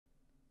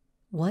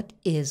What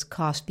is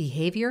cost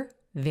behavior,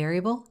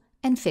 variable,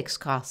 and fixed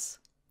costs?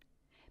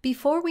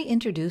 Before we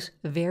introduce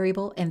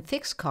variable and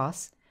fixed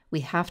costs,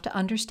 we have to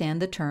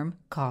understand the term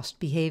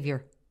cost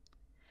behavior.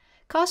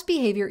 Cost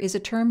behavior is a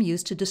term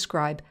used to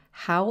describe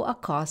how a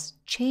cost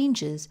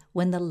changes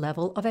when the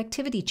level of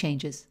activity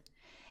changes.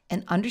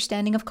 An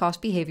understanding of cost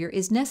behavior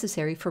is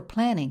necessary for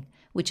planning,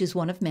 which is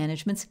one of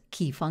management's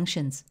key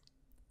functions.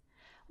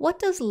 What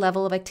does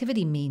level of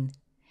activity mean?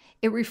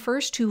 It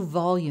refers to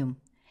volume,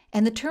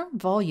 and the term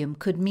volume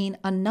could mean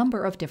a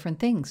number of different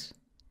things.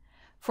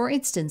 For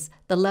instance,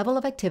 the level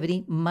of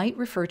activity might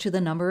refer to the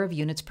number of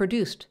units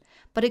produced,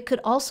 but it could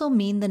also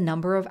mean the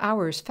number of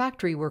hours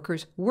factory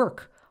workers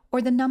work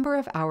or the number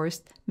of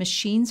hours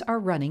machines are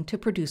running to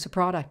produce a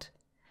product.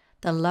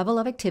 The level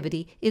of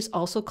activity is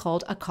also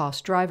called a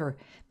cost driver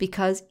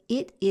because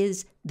it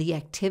is the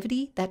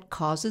activity that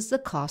causes the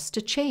costs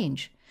to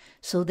change,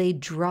 so they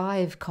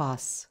drive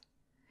costs.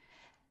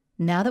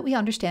 Now that we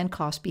understand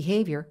cost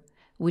behavior,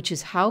 which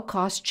is how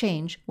costs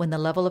change when the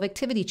level of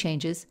activity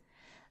changes,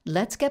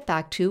 let's get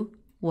back to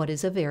what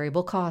is a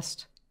variable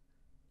cost.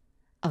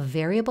 A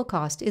variable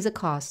cost is a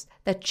cost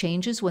that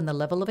changes when the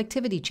level of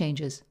activity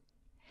changes.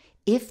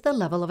 If the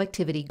level of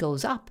activity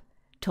goes up,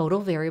 total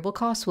variable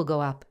costs will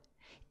go up.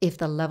 If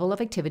the level of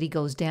activity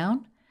goes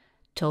down,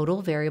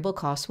 total variable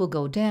costs will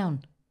go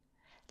down.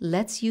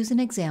 Let's use an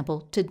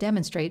example to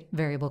demonstrate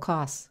variable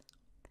costs.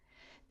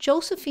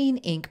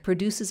 Josephine Inc.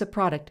 produces a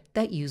product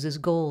that uses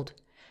gold.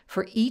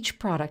 For each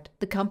product,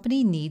 the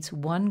company needs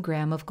 1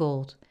 gram of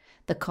gold.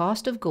 The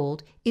cost of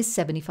gold is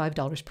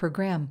 $75 per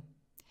gram.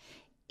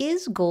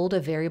 Is gold a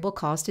variable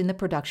cost in the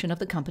production of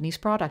the company's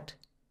product?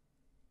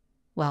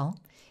 Well,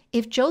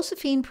 if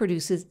Josephine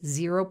produces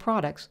 0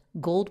 products,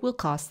 gold will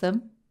cost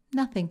them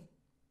nothing.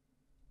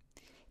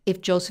 If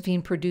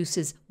Josephine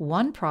produces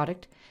 1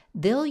 product,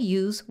 they'll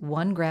use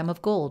 1 gram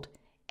of gold,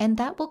 and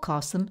that will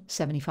cost them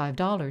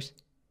 $75.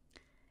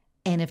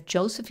 And if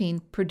Josephine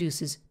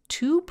produces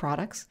 2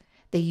 products,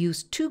 they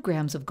use 2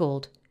 grams of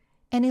gold,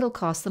 and it'll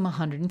cost them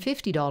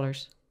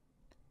 $150.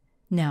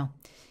 Now,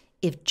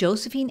 if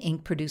Josephine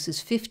Inc. produces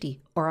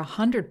 50 or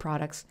 100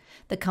 products,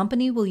 the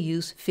company will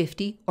use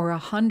 50 or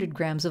 100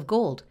 grams of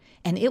gold,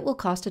 and it will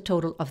cost a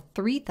total of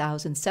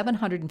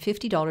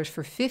 $3,750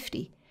 for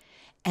 50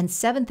 and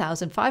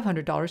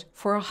 $7,500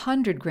 for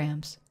 100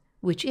 grams,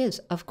 which is,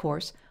 of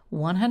course,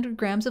 100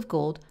 grams of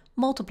gold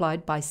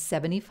multiplied by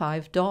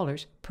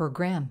 $75 per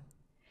gram.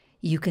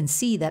 You can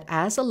see that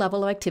as the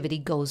level of activity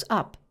goes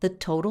up, the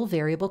total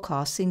variable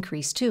costs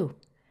increase too.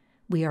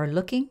 We are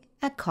looking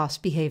at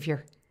cost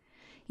behavior.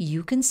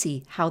 You can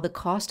see how the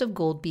cost of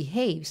gold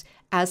behaves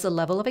as the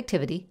level of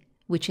activity,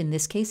 which in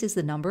this case is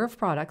the number of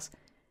products,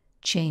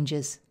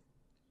 changes.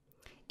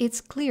 It's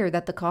clear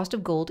that the cost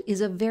of gold is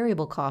a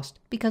variable cost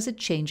because it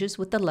changes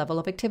with the level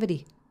of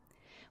activity.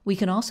 We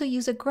can also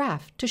use a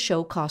graph to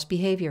show cost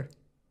behavior.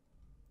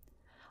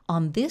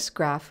 On this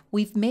graph,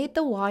 we've made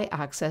the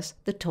y-axis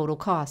the total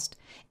cost,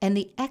 and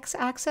the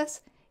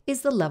x-axis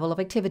is the level of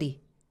activity,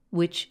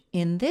 which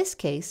in this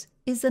case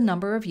is the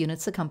number of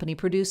units the company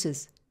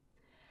produces.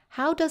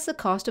 How does the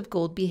cost of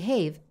gold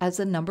behave as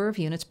the number of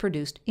units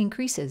produced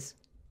increases?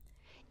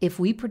 If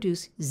we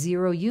produce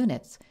 0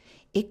 units,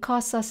 it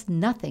costs us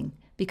nothing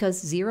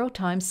because 0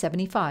 times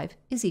 75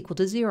 is equal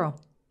to 0.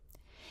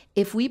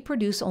 If we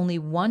produce only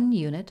 1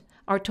 unit,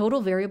 our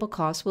total variable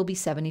cost will be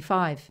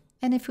 75.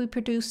 And if we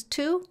produce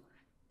 2,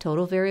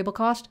 total variable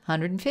cost,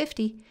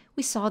 150.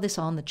 We saw this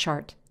on the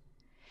chart.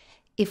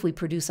 If we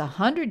produce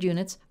 100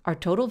 units, our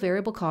total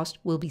variable cost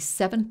will be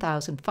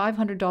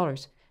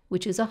 $7,500,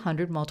 which is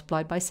 100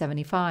 multiplied by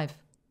 75.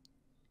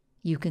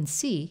 You can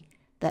see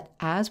that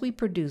as we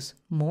produce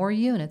more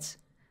units,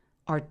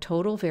 our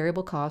total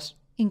variable cost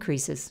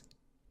increases.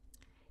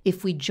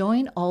 If we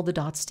join all the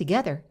dots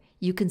together,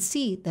 you can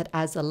see that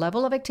as the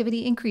level of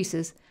activity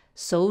increases,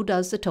 so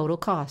does the total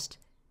cost.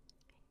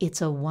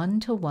 It's a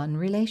one-to-one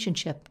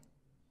relationship,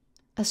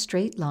 a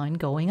straight line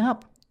going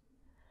up.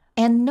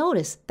 And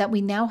notice that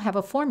we now have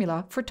a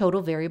formula for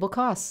total variable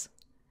costs.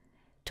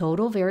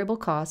 Total variable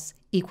costs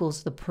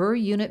equals the per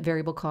unit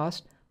variable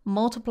cost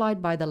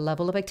multiplied by the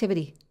level of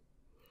activity.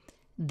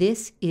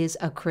 This is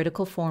a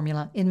critical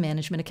formula in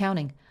management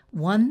accounting,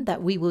 one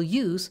that we will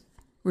use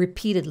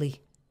repeatedly.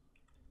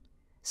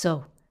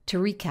 So, to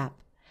recap,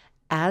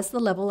 as the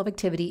level of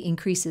activity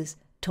increases,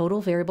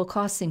 total variable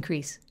costs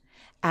increase.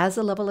 As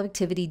the level of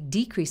activity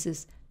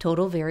decreases,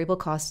 total variable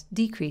costs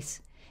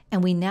decrease,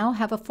 and we now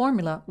have a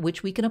formula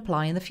which we can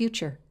apply in the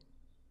future.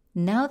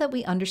 Now that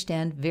we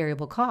understand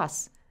variable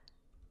costs,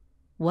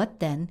 what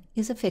then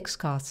is a fixed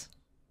cost?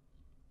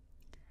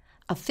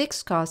 A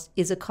fixed cost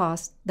is a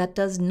cost that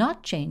does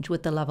not change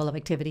with the level of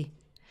activity.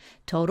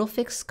 Total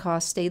fixed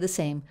costs stay the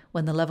same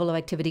when the level of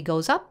activity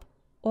goes up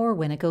or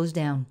when it goes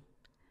down.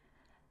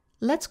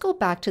 Let's go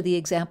back to the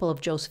example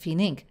of Josephine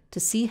Inc. to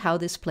see how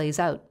this plays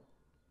out.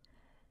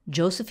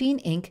 Josephine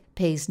Inc.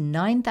 pays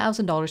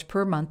 $9,000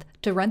 per month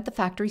to rent the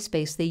factory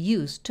space they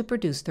use to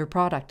produce their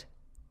product.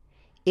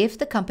 If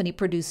the company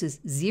produces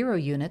 0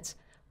 units,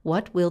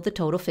 what will the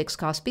total fixed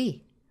cost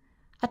be?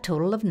 a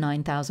total of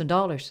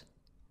 $9,000.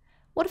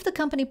 What if the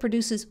company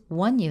produces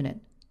 1 unit?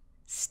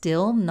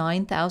 Still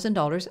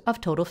 $9,000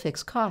 of total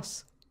fixed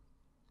costs.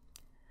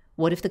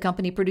 What if the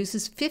company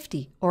produces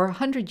 50 or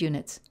 100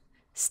 units?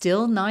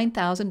 Still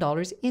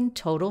 $9,000 in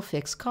total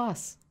fixed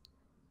costs.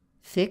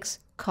 Fixed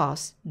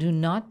costs do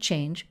not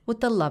change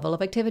with the level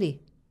of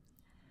activity.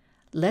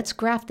 Let's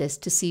graph this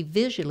to see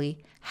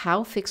visually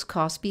how fixed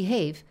costs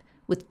behave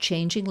with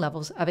changing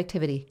levels of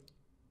activity.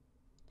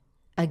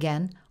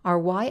 Again, our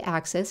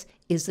y-axis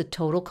is the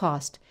total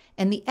cost,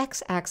 and the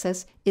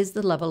x-axis is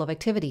the level of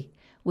activity,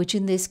 which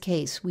in this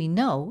case we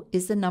know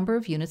is the number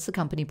of units the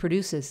company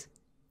produces.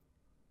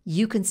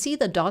 You can see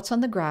the dots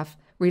on the graph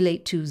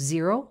relate to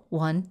 0,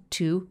 1,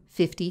 2,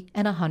 50,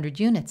 and 100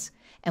 units,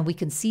 and we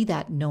can see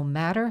that no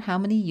matter how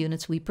many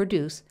units we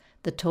produce,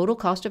 the total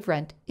cost of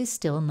rent is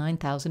still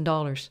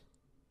 $9,000.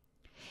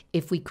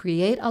 If we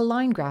create a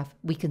line graph,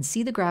 we can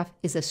see the graph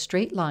is a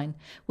straight line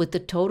with the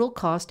total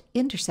cost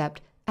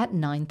intercept at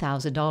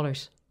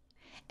 $9,000.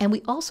 And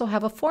we also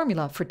have a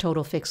formula for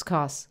total fixed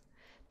costs.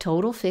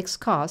 Total fixed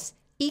costs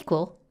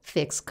equal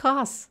fixed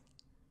costs.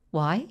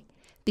 Why?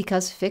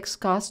 Because fixed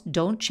costs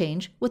don't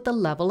change with the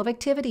level of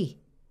activity.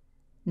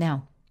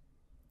 Now,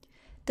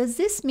 does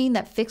this mean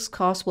that fixed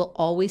costs will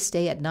always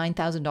stay at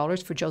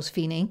 $9,000 for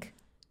Josephine Inc.?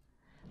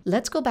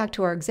 Let's go back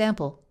to our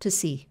example to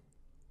see.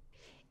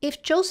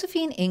 If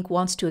Josephine Inc.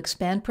 wants to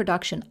expand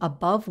production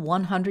above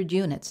 100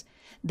 units,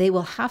 they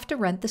will have to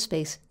rent the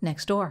space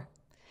next door.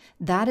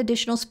 That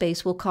additional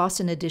space will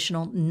cost an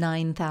additional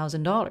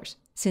 $9,000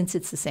 since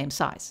it's the same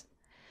size.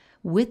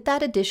 With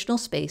that additional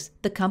space,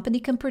 the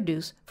company can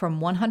produce from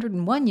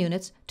 101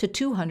 units to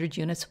 200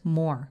 units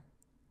more.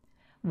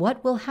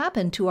 What will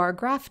happen to our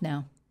graph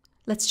now?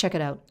 Let's check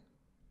it out.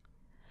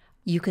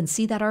 You can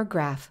see that our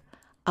graph,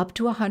 up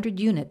to 100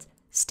 units,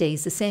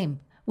 stays the same,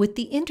 with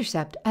the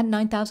intercept at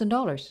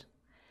 $9,000.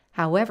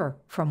 However,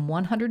 from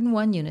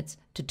 101 units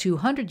to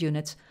 200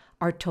 units,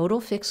 our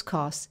total fixed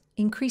costs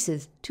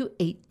increases to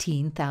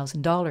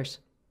 $18,000.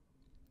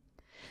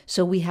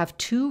 So we have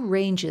two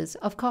ranges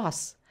of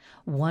costs,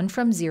 one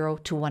from 0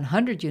 to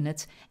 100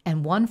 units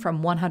and one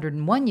from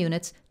 101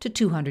 units to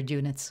 200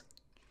 units.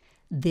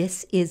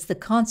 This is the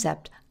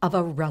concept of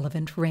a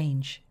relevant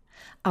range.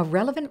 A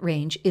relevant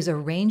range is a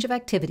range of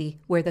activity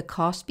where the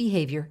cost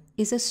behavior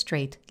is a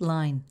straight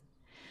line.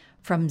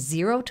 From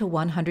 0 to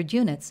 100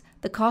 units,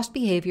 the cost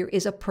behavior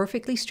is a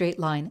perfectly straight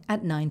line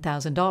at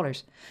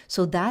 $9,000,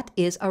 so that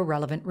is a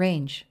relevant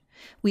range.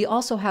 We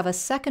also have a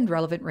second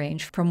relevant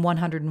range from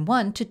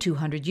 101 to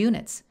 200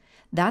 units.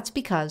 That's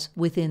because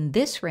within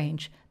this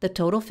range, the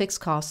total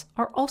fixed costs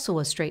are also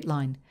a straight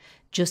line,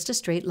 just a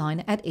straight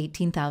line at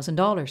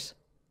 $18,000.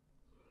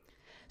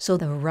 So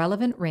the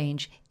relevant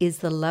range is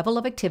the level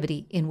of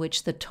activity in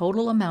which the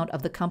total amount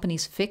of the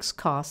company's fixed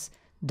costs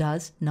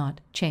does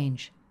not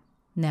change.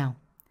 Now,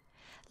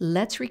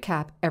 let's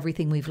recap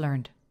everything we've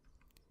learned.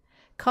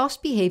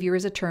 Cost behavior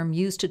is a term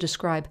used to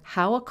describe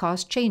how a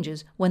cost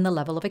changes when the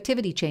level of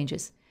activity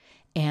changes,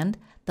 and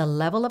the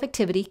level of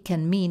activity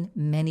can mean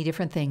many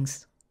different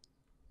things.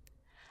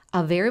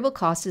 A variable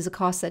cost is a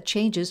cost that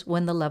changes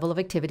when the level of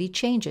activity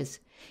changes.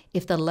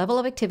 If the level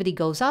of activity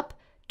goes up,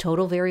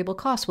 total variable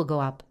costs will go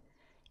up.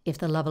 If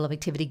the level of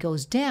activity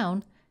goes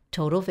down,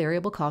 total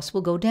variable costs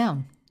will go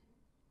down.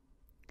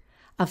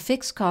 A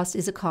fixed cost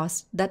is a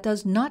cost that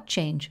does not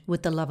change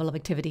with the level of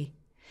activity.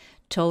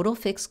 Total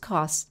fixed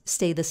costs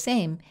stay the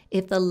same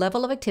if the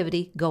level of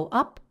activity go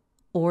up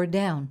or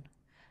down.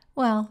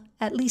 Well,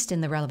 at least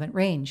in the relevant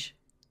range.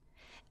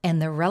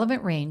 And the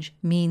relevant range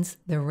means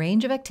the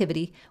range of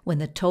activity when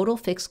the total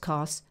fixed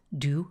costs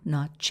do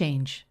not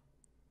change.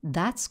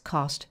 That's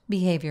cost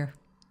behavior.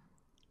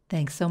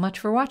 Thanks so much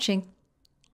for watching.